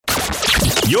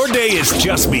Your day has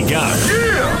just begun.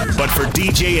 Yeah! But for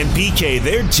DJ and PK,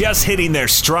 they're just hitting their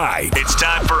stride. It's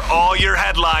time for all your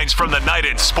headlines from the night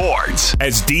in sports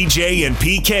as DJ and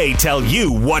PK tell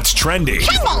you what's trending.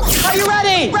 Are you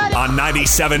ready? On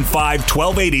 97.5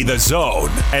 1280 The Zone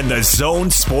and The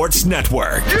Zone Sports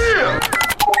Network. Yeah!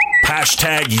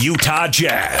 Hashtag Utah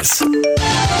Jazz.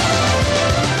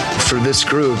 For this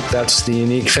group, that's the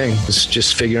unique thing. It's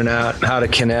just figuring out how to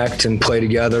connect and play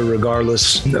together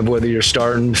regardless of whether you're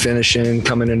starting, finishing,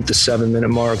 coming in at the 7-minute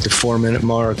mark, the 4-minute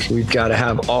mark. We've got to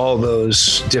have all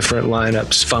those different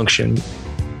lineups function.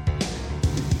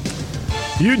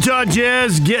 Utah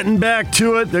Jazz getting back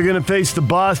to it. They're going to face the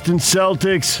Boston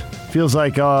Celtics. Feels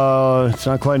like it's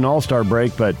not quite an all-star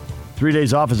break, but 3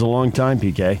 days off is a long time,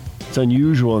 PK. It's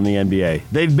unusual in the NBA.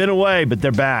 They've been away, but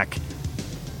they're back.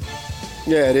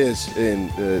 Yeah, it is,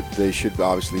 and they should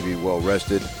obviously be well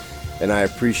rested. And I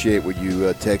appreciate what you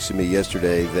texted me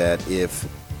yesterday that if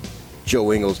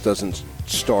Joe Ingles doesn't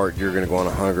start, you're going to go on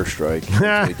a hunger strike.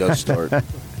 If he does start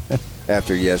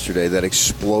after yesterday, that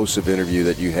explosive interview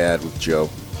that you had with Joe.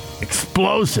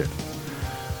 Explosive.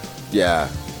 Yeah,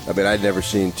 I mean, I'd never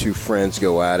seen two friends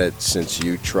go at it since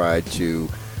you tried to,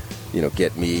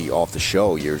 get me off the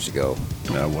show years ago.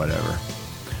 Whatever.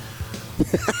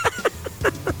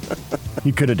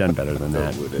 You could have done better than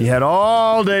that. You had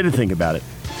all day to think about it.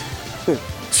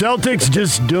 Celtics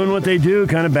just doing what they do,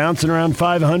 kind of bouncing around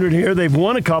 500 here. They've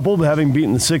won a couple, having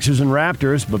beaten the Sixers and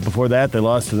Raptors, but before that, they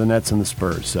lost to the Nets and the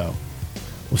Spurs. So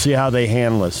we'll see how they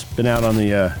handle us. Been out on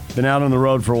the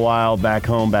road for a while, back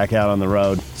home, back out on the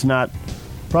road. It's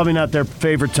probably not their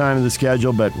favorite time of the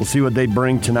schedule, but we'll see what they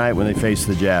bring tonight when they face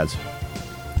the Jazz.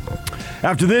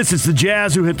 After this, it's the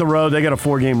Jazz who hit the road. They got a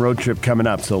 4-game road trip coming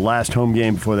up, so last home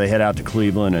game before they head out to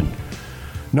Cleveland and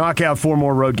knock out 4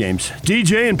 more road games.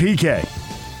 DJ and PK.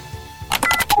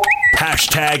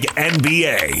 Hashtag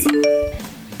NBA.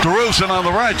 DeRozan on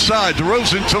the right side.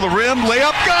 DeRozan to the rim.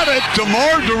 Layup. Got it.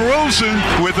 DeMar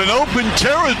DeRozan with an open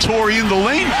territory in the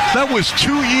lane. That was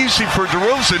too easy for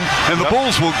DeRozan, and the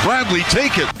Bulls will gladly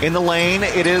take it. In the lane,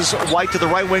 it is White to the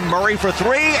right wing. Murray for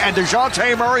 3, and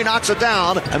DeJounte Murray knocks it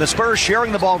down. And the Spurs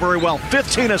sharing the ball very well.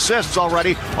 15 assists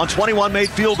already on 21 made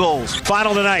field goals.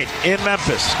 Final tonight in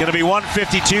Memphis. Going to be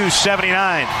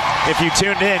 152-79. If you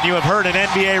tuned in, you have heard an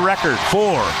NBA record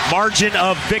for margin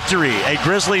of victory. A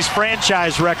Grizzlies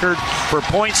franchise record for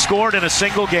points scored in a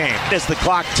single game. As the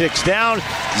clock ticks down,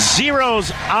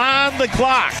 zeros on the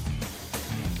clock.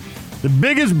 The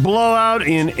biggest blowout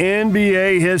in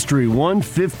NBA history,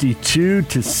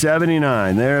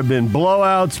 152-79. There have been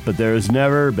blowouts, but there has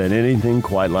never been anything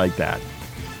quite like that.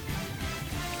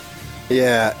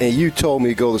 Yeah, and you told me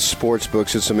to go to the sports book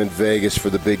since I'm in Vegas for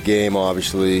the big game,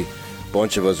 obviously. A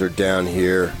bunch of us are down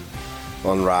here,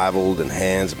 unrivaled and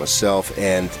hands myself,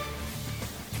 and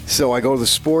so I go to the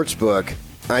sports book.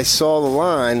 I saw the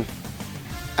line.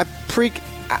 I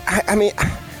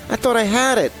thought I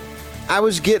had it. I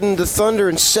was getting the Thunder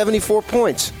in 74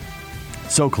 points.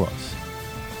 So close.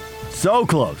 So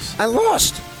close. I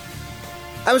lost.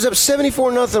 I was up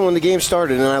 74-0 when the game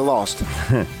started, and I lost.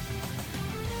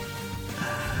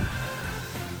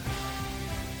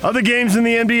 Other games in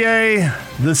the NBA,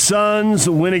 the Suns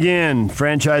win again.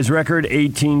 Franchise record,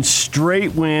 18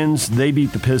 straight wins. They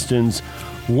beat the Pistons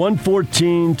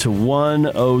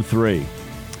 114-103.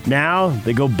 Now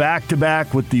they go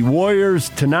back-to-back with the Warriors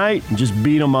tonight and just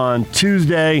beat them on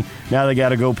Tuesday. Now they got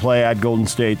to go play at Golden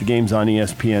State. The game's on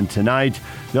ESPN tonight.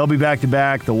 They'll be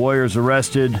back-to-back. The Warriors are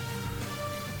rested.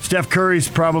 Steph Curry's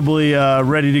probably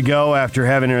ready to go after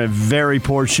having a very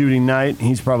poor shooting night.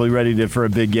 He's probably ready for a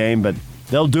big game, but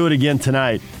they'll do it again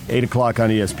tonight, 8 o'clock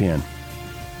on ESPN.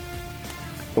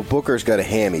 Well, Booker's got a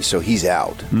hammy, so he's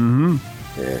out. Mm-hmm.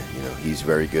 Yeah, he's a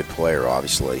very good player,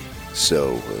 obviously.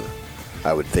 So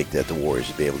I would think that the Warriors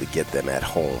would be able to get them at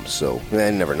home. So I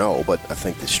never know, but I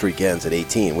think the streak ends at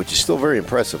 18, which is still very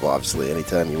impressive, obviously.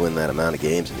 Anytime you win that amount of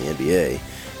games in the NBA,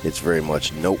 it's very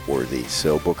much noteworthy.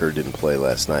 So Booker didn't play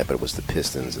last night, but it was the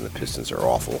Pistons, and the Pistons are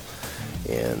awful.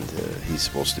 And he's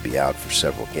supposed to be out for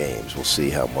several games. We'll see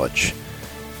how much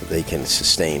they can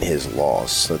sustain his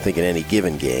loss. So I think in any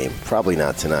given game, probably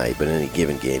not tonight, but in any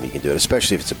given game you can do it,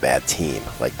 especially if it's a bad team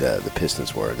like the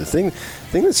Pistons were. The thing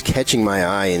that's catching my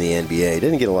eye in the NBA,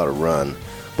 didn't get a lot of run,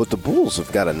 but the Bulls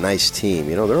have got a nice team.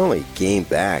 They're only a game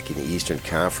back in the Eastern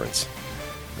Conference.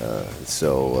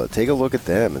 So take a look at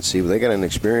them and see. They got an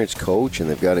experienced coach, and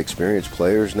they've got experienced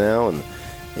players now, and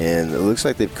it looks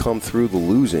like they've come through the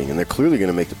losing, and they're clearly going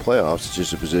to make the playoffs. It's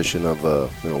just a position of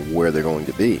where they're going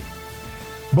to be.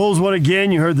 Bulls won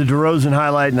again. You heard the DeRozan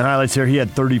highlight in the highlights there. He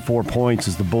had 34 points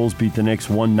as the Bulls beat the Knicks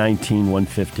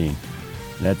 119-115.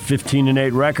 That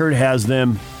 15-8 record has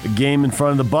them a game in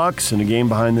front of the Bucks and a game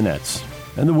behind the Nets.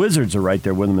 And the Wizards are right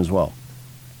there with them as well.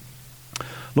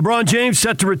 LeBron James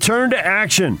set to return to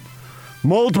action.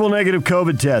 Multiple negative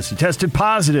COVID tests. He tested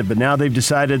positive, but now they've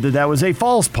decided that was a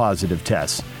false positive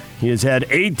test. He has had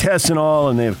 8 tests in all,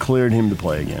 and they have cleared him to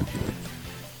play again.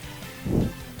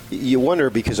 You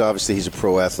wonder, because obviously he's a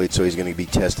pro athlete, so he's going to be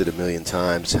tested a million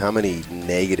times, how many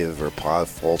negative or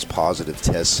false positive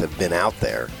tests have been out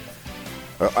there?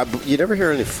 You never hear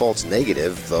any false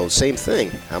negative, though. Same thing.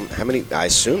 How many? I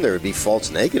assume there would be false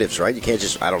negatives, right? You can't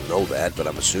just, I don't know that,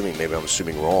 but maybe I'm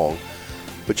assuming wrong.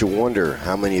 But you wonder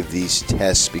how many of these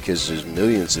tests, because there's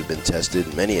millions have been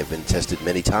tested, many have been tested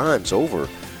many times over,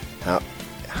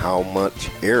 how much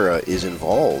error is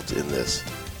involved in this?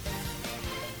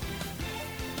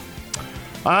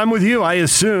 I'm with you. I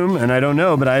assume, and I don't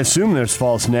know, but I assume there's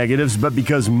false negatives. But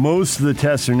because most of the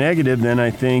tests are negative, then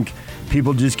I think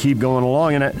people just keep going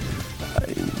along. And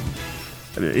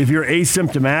if you're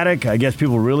asymptomatic, I guess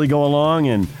people really go along.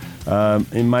 And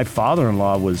my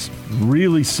father-in-law was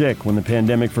really sick when the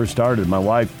pandemic first started. My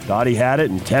wife thought he had it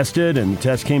and tested, and the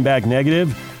test came back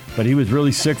negative. But he was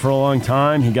really sick for a long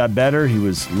time. He got better. He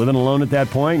was living alone at that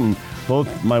point. And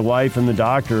both my wife and the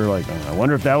doctor are like, I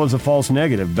wonder if that was a false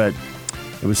negative. But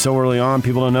it was so early on,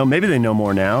 people don't know. Maybe they know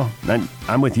more now.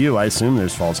 I'm with you. I assume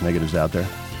there's false negatives out there.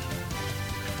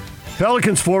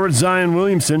 Pelicans forward Zion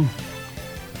Williamson.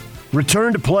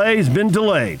 Return to play has been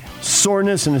delayed.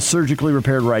 Soreness and a surgically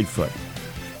repaired right foot.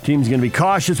 Team's going to be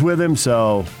cautious with him,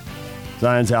 so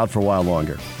Zion's out for a while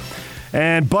longer.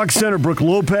 And Bucks center Brook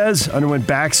Lopez underwent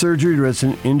back surgery to address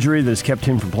an injury that has kept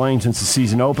him from playing since the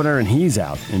season opener, and he's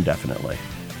out indefinitely.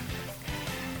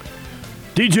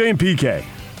 DJ and PK.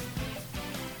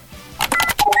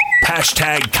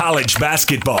 Hashtag college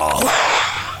basketball.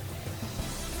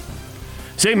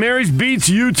 St. Mary's beats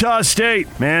Utah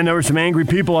State. Man, there were some angry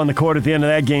people on the court at the end of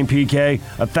that game, PK.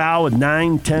 A foul with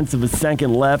 9/10 of a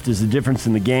second left is the difference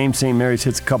in the game. St. Mary's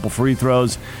hits a couple free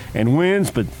throws and wins,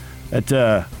 but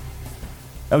that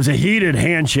was a heated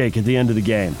handshake at the end of the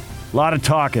game. A lot of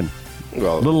talking.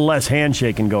 Well, a little less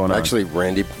handshaking going on. Actually,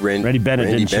 Randy Bennett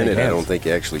I don't think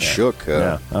he actually shook.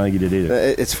 No, I don't think he did either.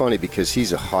 It's funny because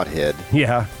he's a hothead.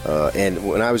 Yeah. And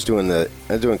when I was doing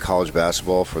college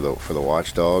basketball for the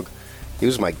Watchdog, he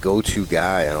was my go-to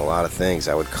guy on a lot of things.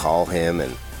 I would call him,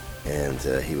 and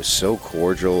he was so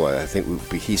cordial. I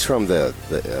think he's from the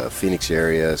Phoenix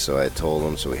area, so I told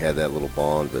him. So we had that little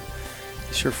bond. But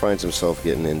he sure finds himself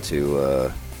getting into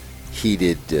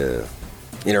heated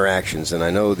interactions, and I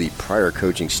know the prior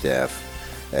coaching staff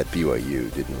at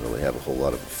BYU didn't really have a whole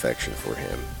lot of affection for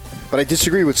him. But I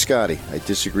disagree with Scotty.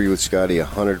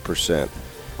 100%.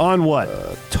 On what?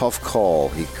 Tough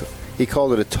call. He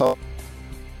called it a tough.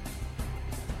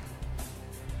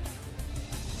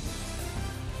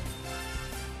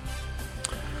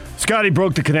 Scotty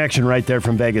broke the connection right there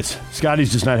from Vegas.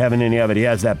 Scotty's just not having any of it. He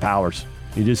has that powers.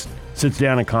 He just sits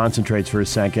down and concentrates for a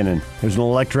second, and there's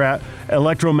an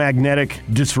electromagnetic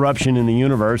disruption in the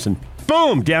universe, and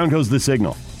boom, down goes the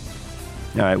signal.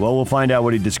 All right, well, we'll find out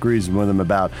what he disagrees with him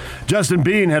about. Justin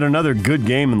Bean had another good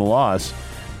game in the loss.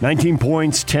 19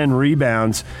 points, 10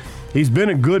 rebounds. He's been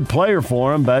a good player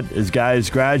for him, but as guys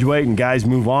graduate and guys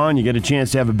move on, you get a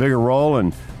chance to have a bigger role,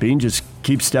 and Bean just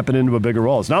keeps stepping into a bigger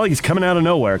role. It's not like he's coming out of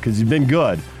nowhere because he's been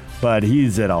good, but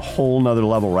he's at a whole nother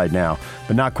level right now,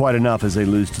 but not quite enough as they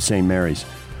lose to St. Mary's.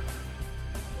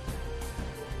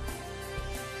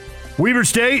 Weber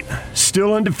State,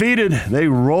 still undefeated. They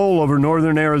roll over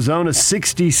Northern Arizona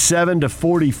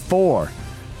 67-44.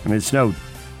 I mean, it's no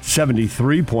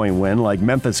 73-point win like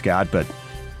Memphis got, but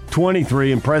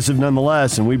 23, impressive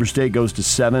nonetheless, and Weber State goes to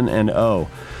 7-0.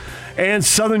 And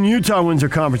Southern Utah wins their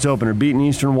conference opener, beating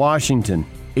Eastern Washington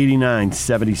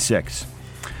 89-76.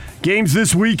 Games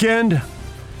this weekend.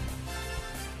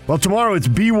 Well, tomorrow it's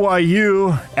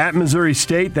BYU at Missouri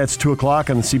State. That's 2 o'clock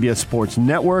on the CBS Sports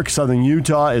Network. Southern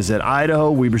Utah is at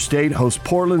Idaho. Weber State hosts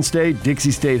Portland State.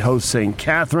 Dixie State hosts St.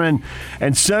 Catherine.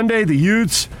 And Sunday, the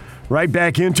Utes right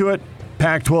back into it.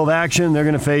 Pac-12 action. They're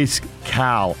going to face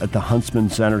Cal at the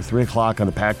Huntsman Center, 3 o'clock on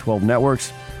the Pac-12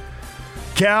 networks.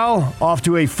 Cal off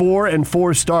to a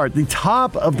 4-4 start. The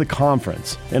top of the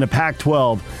conference in a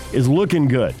Pac-12 is looking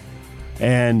good.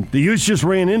 And the Utes just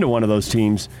ran into one of those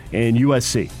teams in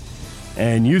USC.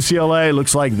 And UCLA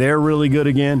looks like they're really good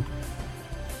again.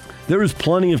 There is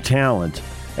plenty of talent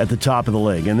at the top of the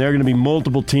league. And there are going to be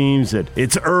multiple teams that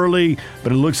it's early,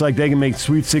 but it looks like they can make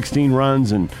Sweet 16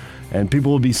 runs. And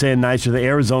people will be saying nicer. The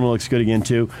Arizona looks good again,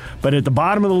 too. But at the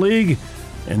bottom of the league,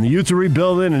 And the Utes are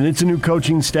rebuilding, and it's a new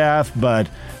coaching staff. But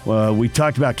we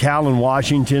talked about Cal and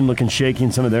Washington looking shaky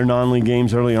in some of their non-league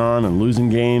games early on and losing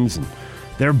games. And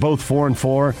they're both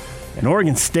 4-4. And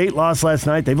Oregon State lost last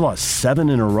night. They've lost 7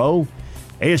 in a row.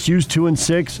 ASU's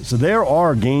 2-6. So there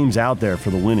are games out there for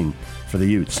the winning for the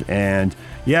Utes. And,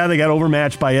 yeah, they got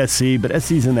overmatched by SC, but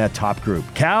SC's in that top group.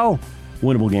 Cal,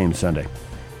 winnable game Sunday.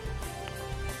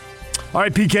 All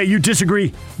right, PK, you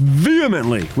disagree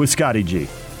vehemently with Scotty G.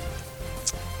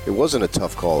 It wasn't a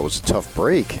tough call. It was a tough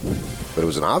break, but it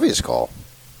was an obvious call.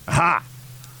 Aha!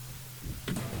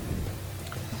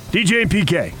 DJ and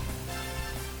PK.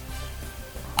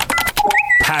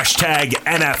 Hashtag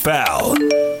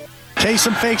NFL.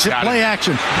 Taysom fakes it, play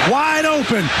action. Wide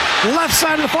open. Left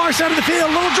side of the far side of the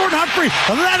field. Little Jordan Humphrey.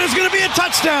 That is going to be a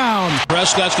touchdown.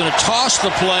 Prescott's going to toss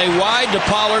the play wide to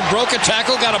Pollard. Broke a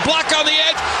tackle. Got a block on the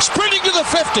edge. Sprinting to the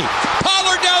 50.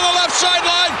 Pollard down the left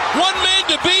sideline. One man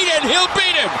to beat, and he'll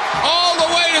beat him all the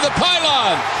way to the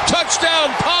pylon. Touchdown,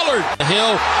 Pollard.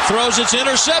 Hill throws. It's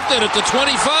intercepted at the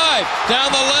 25. Down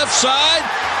the left side.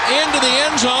 Into the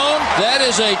end zone. That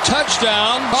is a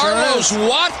touchdown. Carlos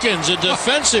Watkins, a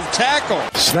defensive tackle.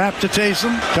 Snap to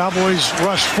Taysom. Cowboys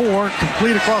rush 4.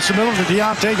 Complete across the middle to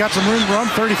Deontay. Got some room to run.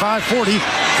 35, 40,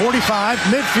 45.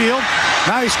 Midfield.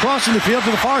 Now he's crossing the field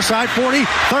to the far side. 40,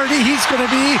 30. He's going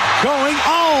to be going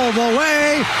all the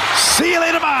way. See you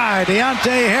later, bye.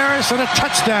 Deontay Harris and a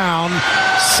touchdown.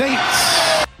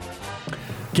 Saints.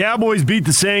 Cowboys beat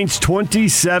the Saints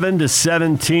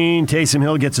 27-17. Taysom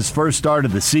Hill gets his first start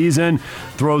of the season,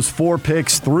 throws 4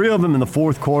 picks, 3 of them in the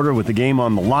fourth quarter with the game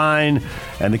on the line.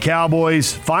 And the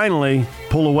Cowboys finally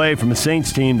pull away from a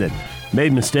Saints team that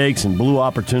made mistakes and blew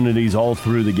opportunities all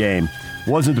through the game.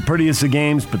 Wasn't the prettiest of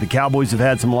games, but the Cowboys have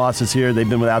had some losses here. They've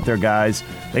been without their guys.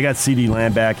 They got CeeDee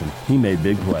Lamb back, and he made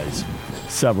big plays,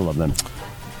 several of them.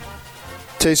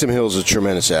 Taysom Hill's a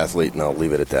tremendous athlete, and I'll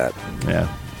leave it at that.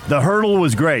 Yeah. The hurdle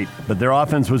was great, but their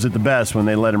offense was at the best when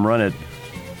they let him run it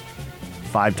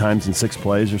 5 times in 6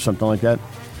 plays or something like that.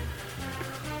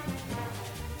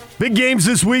 Big games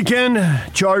this weekend.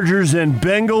 Chargers and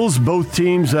Bengals, both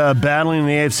teams battling in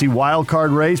the AFC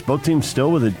wildcard race. Both teams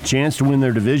still with a chance to win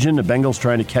their division. The Bengals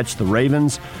trying to catch the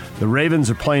Ravens. The Ravens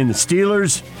are playing the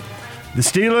Steelers. The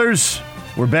Steelers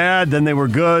were bad, then they were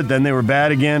good, then they were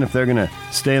bad again. If they're going to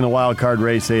stay in the wildcard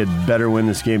race, they had better win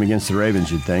this game against the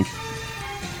Ravens, you'd think.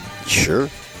 Sure.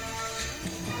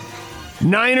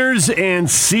 Niners and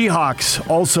Seahawks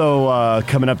also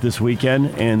coming up this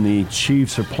weekend, and the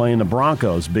Chiefs are playing the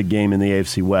Broncos. Big game in the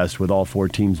AFC West with all 4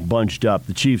 teams bunched up.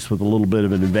 The Chiefs with a little bit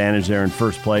of an advantage there in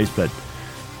first place, but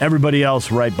everybody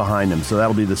else right behind them. So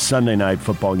that'll be the Sunday night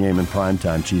football game in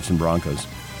primetime, Chiefs and Broncos.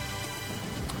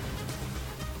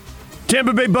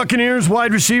 Tampa Bay Buccaneers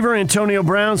wide receiver Antonio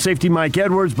Brown, safety Mike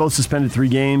Edwards, both suspended 3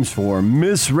 games for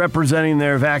misrepresenting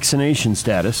their vaccination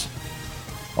status.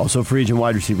 Also free agent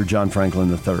wide receiver John Franklin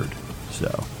III.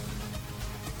 So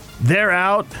they're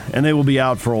out, and they will be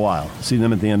out for a while. See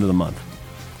them at the end of the month.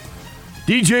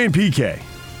 DJ and PK.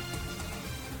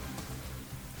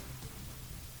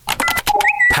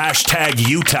 Hashtag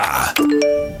Utah.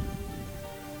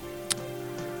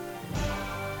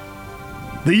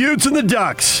 The Utes and the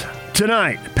Ducks.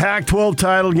 Tonight, Pac-12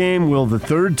 title game. Will the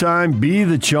third time be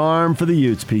the charm for the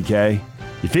Utes, PK?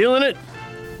 You feeling it?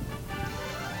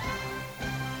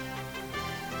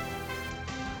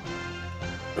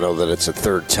 I know that it's a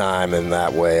third time in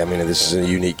that way. I mean, this is a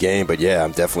unique game, but yeah,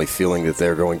 I'm definitely feeling that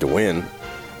they're going to win.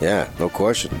 Yeah, no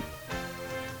question.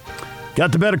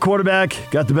 Got the better quarterback,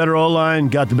 got the better O-line,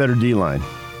 got the better D-line.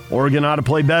 Oregon ought to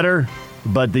play better,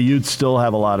 but the Utes still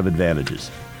have a lot of advantages.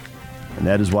 And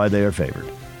that is why they are favored.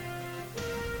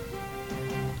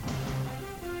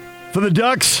 For the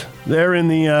Ducks, they're in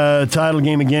the title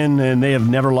game again, and they have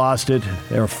never lost it.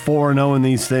 They're 4-0 in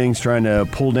these things, trying to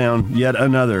pull down yet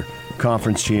another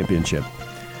conference championship.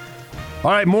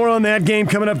 All right, more on that game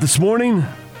coming up this morning.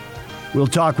 We'll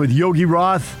talk with Yogi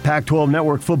Roth, Pac-12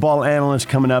 Network football analyst,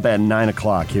 coming up at 9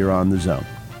 o'clock here on The Zone.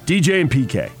 DJ and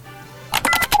PK.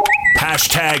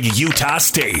 Hashtag Utah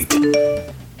State.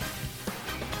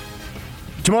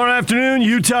 Tomorrow afternoon,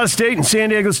 Utah State and San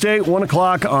Diego State, 1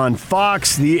 o'clock on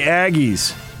Fox. The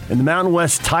Aggies in the Mountain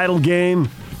West title game.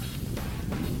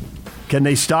 Can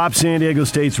they stop San Diego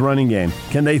State's running game?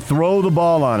 Can they throw the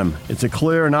ball on them? It's a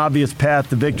clear and obvious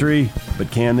path to victory, but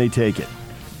can they take it?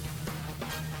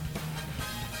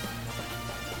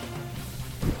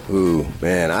 Ooh,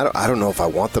 man, I don't know if I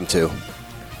want them to.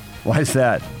 Why is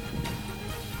that?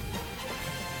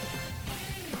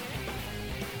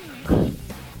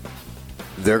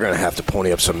 They're going to have to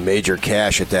pony up some major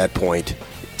cash at that point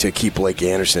to keep Blake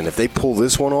Anderson. If they pull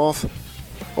this one off,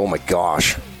 Oh, my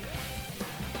gosh.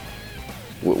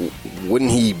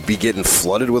 Wouldn't he be getting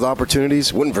flooded with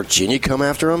opportunities? Wouldn't Virginia come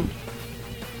after him?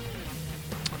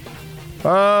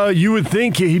 You would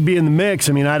think he'd be in the mix.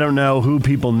 I mean, I don't know who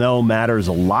people know matters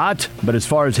a lot, but as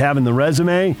far as having the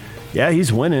resume, yeah,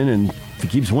 he's winning, and if he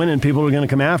keeps winning, people are going to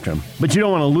come after him. But you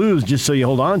don't want to lose just so you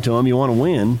hold on to him. You want to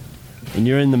win, and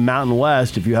you're in the Mountain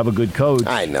West if you have a good coach.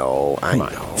 I know.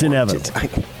 It's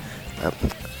inevitable.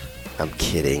 I'm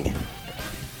kidding.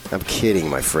 I'm kidding,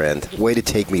 my friend. Way to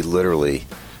take me literally.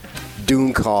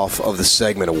 Dunekoff of the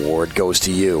segment award goes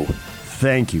to you.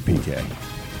 Thank you, PK.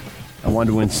 I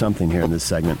wanted to win something here in this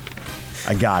segment.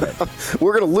 I got it.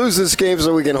 We're going to lose this game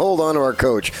so we can hold on to our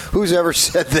coach. Who's ever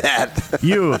said that?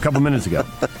 You, a couple minutes ago.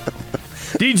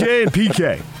 DJ and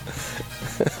PK.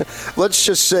 Let's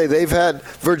just say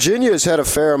Virginia's had a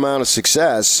fair amount of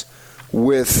success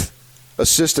with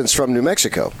assistance from New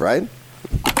Mexico, right?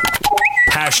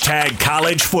 Hashtag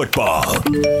college football.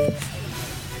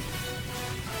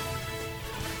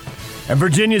 And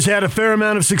Virginia's had a fair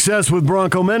amount of success with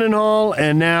Bronco Mendenhall,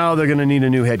 and now they're going to need a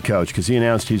new head coach because he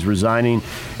announced he's resigning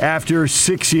after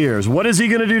 6 years. What is he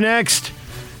going to do next?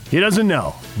 He doesn't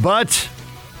know, but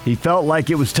he felt like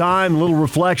it was time, a little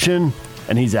reflection,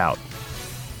 and he's out.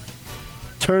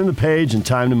 Turn the page and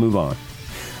time to move on.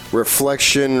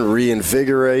 Reflection,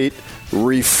 reinvigorate,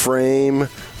 reframe.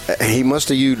 He must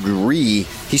have used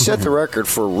He set the record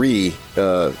for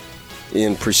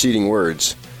in preceding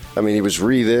words. I mean, he was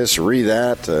this,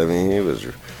 that. I mean, he was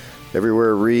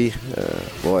everywhere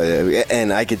boy,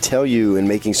 and I could tell you in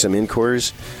making some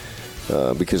inquiries,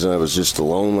 because I was just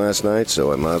alone last night,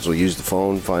 so I might as well use the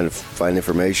phone, find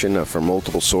information from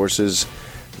multiple sources,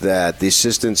 that the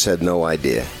assistants had no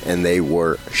idea, and they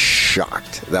were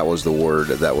shocked. That was the word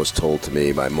that was told to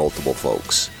me by multiple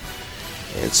folks.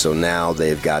 And so now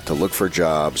they've got to look for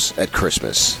jobs at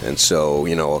Christmas. And so,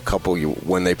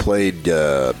 when they played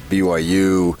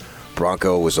BYU,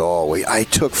 Bronco was I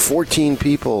took 14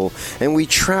 people, and we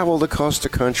traveled across the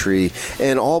country,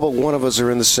 and all but one of us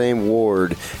are in the same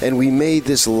ward, and we made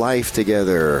this life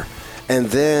together. And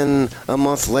then a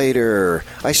month later,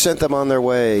 I sent them on their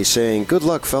way saying, good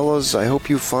luck, fellas. I hope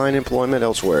you find employment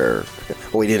elsewhere.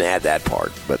 Well, we didn't add that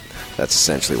part, but that's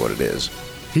essentially what it is.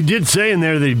 He did say in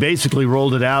there that he basically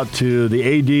rolled it out to the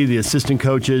AD, the assistant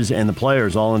coaches, and the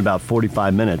players all in about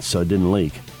 45 minutes, so it didn't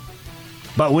leak.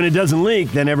 But when it doesn't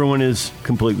leak, then everyone is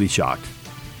completely shocked.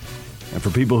 And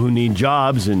for people who need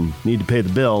jobs and need to pay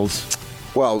the bills...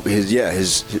 Well, his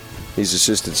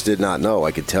assistants did not know,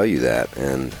 I could tell you that.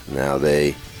 And now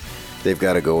they've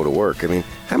got to go to work. I mean,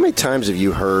 how many times have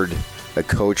you heard a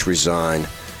coach resign?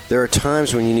 There are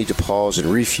times when you need to pause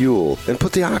and refuel and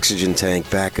put the oxygen tank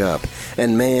back up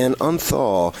and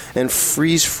unthaw and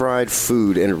freeze-fried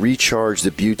food and recharge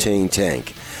the butane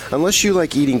tank. Unless you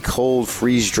like eating cold,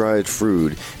 freeze-dried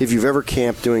food, if you've ever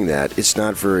camped doing that, it's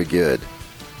not very good.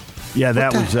 Yeah,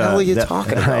 that was... What the hell are you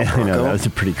talking about, I know, that was a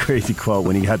pretty crazy quote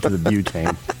when he got to the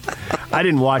butane. I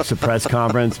didn't watch the press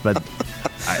conference, but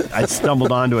I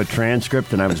stumbled onto a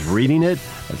transcript and I was reading it.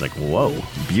 I was like, whoa,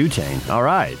 butane, all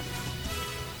right.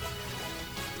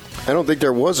 I don't think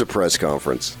there was a press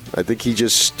conference. I think he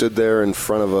just stood there in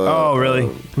front of a... Oh, really?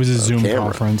 It was a Zoom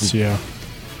conference, yeah.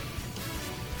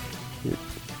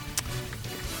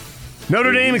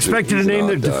 Notre Dame expected to name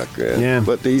their... Yeah.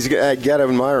 But he's got to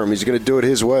admire him. He's going to do it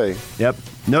his way. Yep.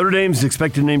 Notre Dame's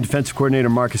expected to name defensive coordinator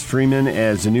Marcus Freeman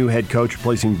as the new head coach,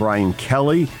 replacing Brian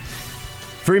Kelly.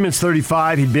 Freeman's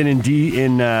 35. He'd been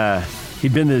the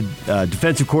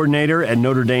defensive coordinator at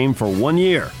Notre Dame for 1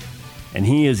 year, and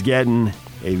he is getting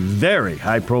a very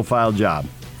high-profile job.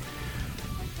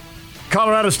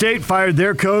 Colorado State fired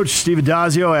their coach, Steve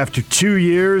Addazio, after 2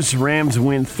 years. Rams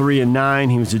went 3-9.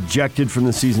 He was ejected from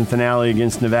the season finale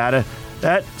against Nevada.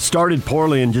 That started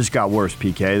poorly and just got worse,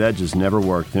 PK. That just never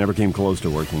worked. It never came close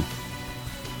to working.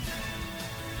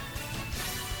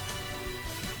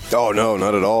 Oh, no,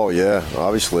 not at all, yeah.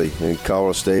 Obviously, and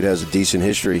Colorado State has a decent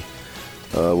history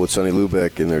with Sonny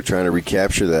Lubeck, and they're trying to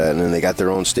recapture that. And then they got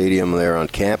their own stadium there on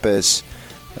campus.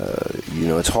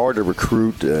 It's hard to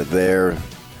recruit there,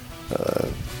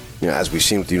 as we've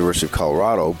seen with the University of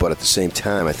Colorado, but at the same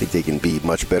time, I think they can be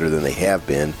much better than they have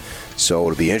been. So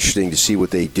it'll be interesting to see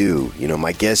what they do.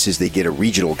 My guess is they get a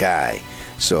regional guy.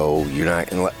 So you're not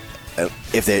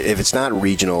if it's not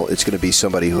regional, it's going to be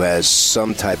somebody who has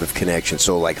some type of connection.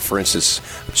 So, like, for instance,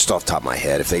 just off the top of my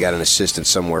head, if they got an assistant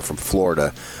somewhere from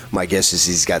Florida, my guess is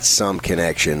he's got some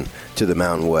connection to the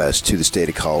Mountain West, to the state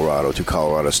of Colorado, to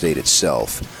Colorado State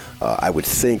itself. I would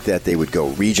think that they would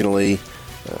go regionally.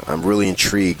 I'm really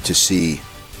intrigued to see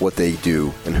what they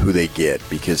do and who they get,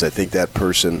 because I think that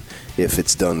person, if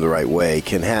it's done the right way,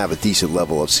 can have a decent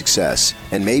level of success.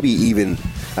 And maybe even,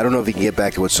 I don't know if he can get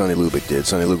back to what Sonny Lubick did.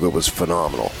 Sonny Lubick was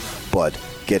phenomenal, but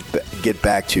get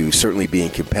back to certainly being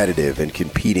competitive and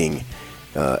competing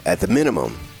at the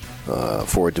minimum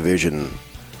for the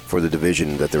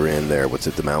division that they're in there. What's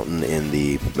it, the Mountain in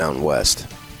the Mountain West?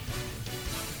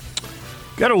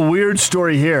 Got a weird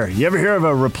story here. You ever hear of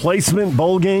a replacement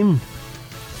bowl game?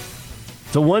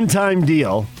 It's a one-time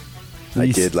deal. I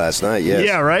did last night, yes.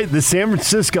 Yeah, right? The San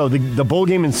Francisco, the bowl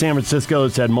game in San Francisco,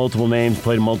 it's had multiple names,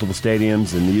 played in multiple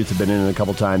stadiums, and the Utes have been in it a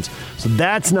couple times. So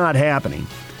that's not happening.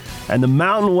 And the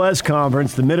Mountain West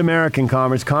Conference, the Mid-American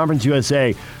Conference, Conference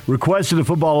USA, requested the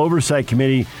Football Oversight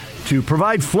Committee to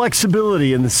provide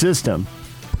flexibility in the system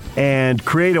and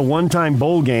create a one-time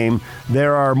bowl game.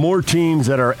 There are more teams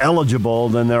that are eligible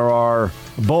than there are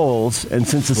bowls, and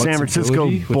since the San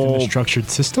Francisco Bowl within a structured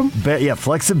system,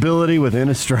 flexibility within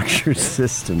a structured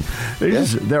system.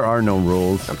 There are no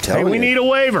rules. I'm telling you, we need a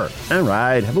waiver. All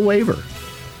right, have a waiver.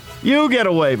 You get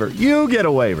a waiver. You get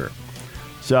a waiver.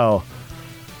 So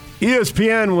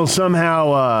ESPN will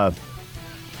somehow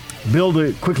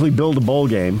quickly build a bowl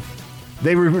game.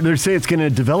 They say it's going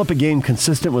to develop a game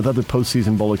consistent with other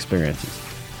postseason bowl experiences.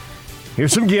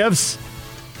 Here's some gifts.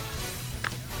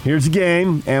 Here's a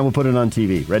game, and we'll put it on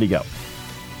TV. Ready, go.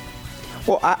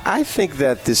 Well, I think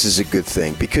that this is a good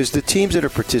thing because the teams that are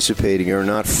participating are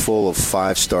not full of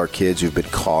five-star kids who've been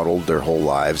coddled their whole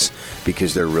lives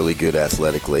because they're really good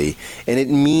athletically, and it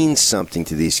means something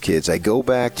to these kids. I go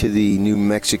back to the New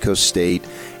Mexico State,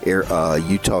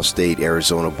 Utah State,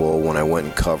 Arizona Bowl when I went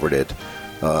and covered it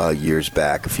a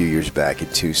few years back in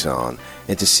Tucson,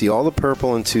 and to see all the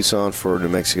purple in Tucson for New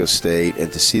Mexico State,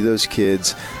 and to see those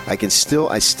kids, I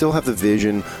still have the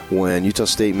vision when Utah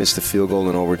State missed the field goal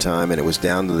in overtime, and it was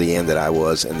down to the end that I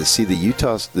was, and to see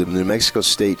the New Mexico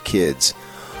State kids.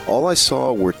 All I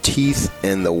saw were teeth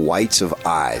and the whites of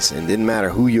eyes. And it didn't matter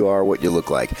who you are, what you look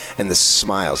like. And the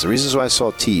smiles. The reason why I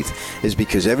saw teeth is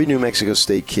because every New Mexico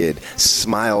State kid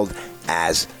smiled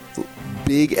as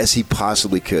big as he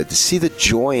possibly could. To see the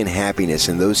joy and happiness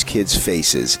in those kids'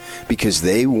 faces because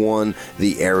they won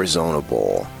the Arizona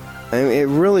Bowl. I mean, it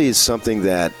really is something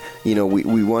that,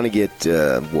 we want to get,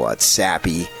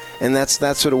 sappy. And that's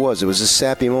what it was. It was a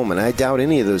sappy moment. I doubt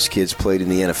any of those kids played in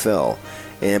the NFL.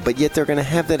 But yet they're going to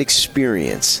have that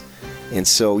experience. And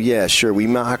so, yeah, sure, we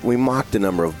mock the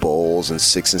number of bowls and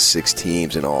 6-6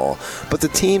 teams and all. But the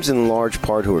teams, in large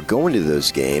part, who are going to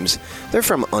those games, they're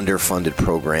from underfunded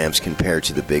programs compared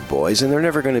to the big boys, and they're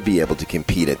never going to be able to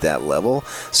compete at that level.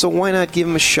 So why not give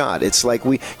them a shot? It's like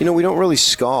we don't really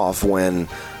scoff when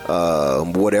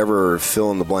whatever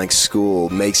fill-in-the-blank school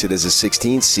makes it as a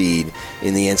 16 seed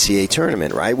in the NCAA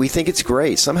tournament, right? We think it's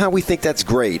great. Somehow we think that's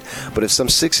great. But if some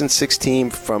 6-6 team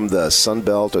from the Sun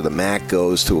Belt or the MAC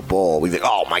goes to a bowl, we think,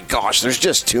 oh, my gosh, there's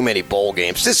just too many bowl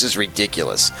games. This is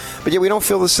ridiculous. But yet we don't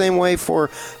feel the same way for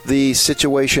the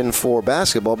situation for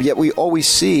basketball. But yet we always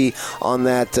see on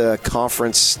that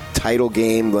conference title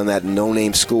game when that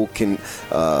no-name school can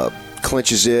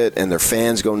clinches it and their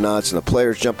fans go nuts and the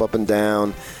players jump up and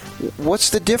down.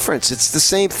 What's the difference? It's the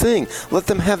same thing. Let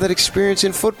them have that experience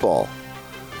in football.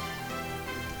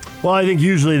 Well, I think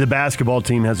usually the basketball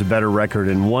team has a better record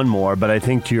and won more, but I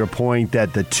think to your point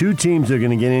that the two teams that are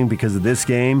going to get in because of this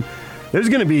game, there's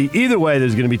going to be, either way,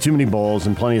 there's going to be too many bowls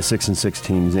and plenty of 6-6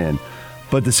 teams in.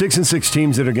 But the 6-6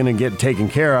 teams that are going to get taken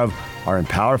care of are in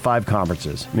Power 5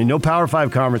 conferences. I mean, no Power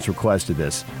 5 conference requested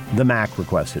this. The MAC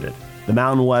requested it. The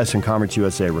Mountain West and Conference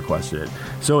USA requested it.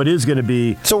 So it is going to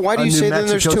be. So why do you say then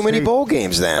there's too many bowl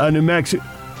games then? New Mexico.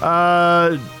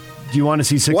 Do you want to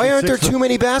see 6? Why aren't there too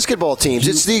many basketball teams?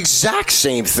 It's the exact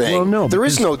same thing. Well, no, there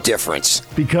is no difference.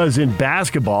 Because in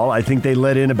basketball, I think they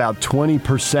let in about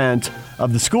 20%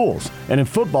 of the schools, and in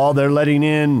football, they're letting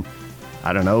in,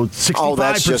 I don't know, 65% of the schools. Oh,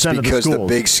 that's just because the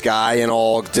Big Sky and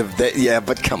all. Yeah,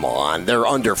 but come on. They're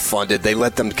underfunded. They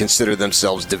let them consider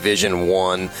themselves Division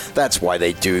I. That's why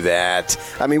they do that.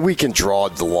 I mean, we can draw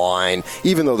the line.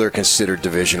 Even though they're considered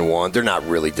Division I, they're not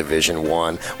really Division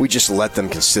I. We just let them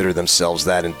consider themselves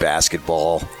that in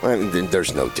basketball. I mean,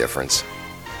 there's no difference.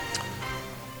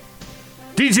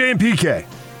 DJ and PK.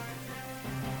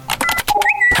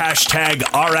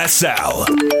 #RSL.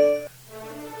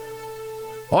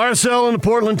 RSL and the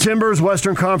Portland Timbers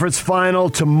Western Conference Final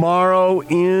tomorrow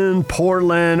in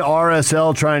Portland.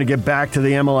 RSL trying to get back to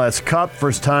the MLS Cup.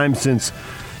 First time since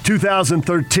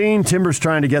 2013. Timbers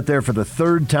trying to get there for the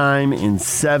third time in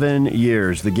 7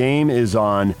 years. The game is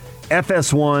on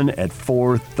FS1 at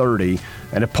 4:30.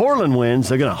 And if Portland wins,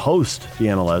 they're going to host the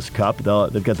MLS Cup.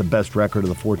 They've got the best record of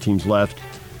the four teams left.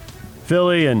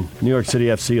 Philly and New York City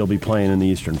FC will be playing in the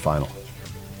Eastern Final.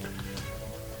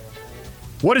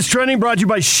 What is trending? Brought to you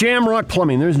by Shamrock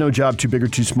Plumbing. There's no job too big or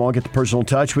too small. Get the personal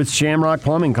touch with Shamrock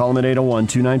Plumbing. Call them at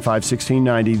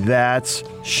 801-295-1690. That's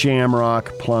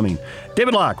Shamrock Plumbing.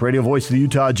 David Locke, radio voice of the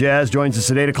Utah Jazz, joins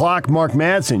us at 8 o'clock. Mark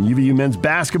Madsen, UVU men's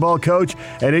basketball coach,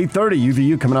 at 8:30.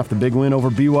 UVU coming off the big win over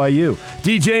BYU.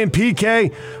 DJ and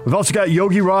PK. We've also got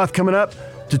Yogi Roth coming up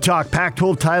to talk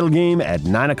Pac-12 title game at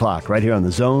 9 o'clock right here on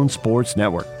the Zone Sports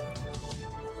Network.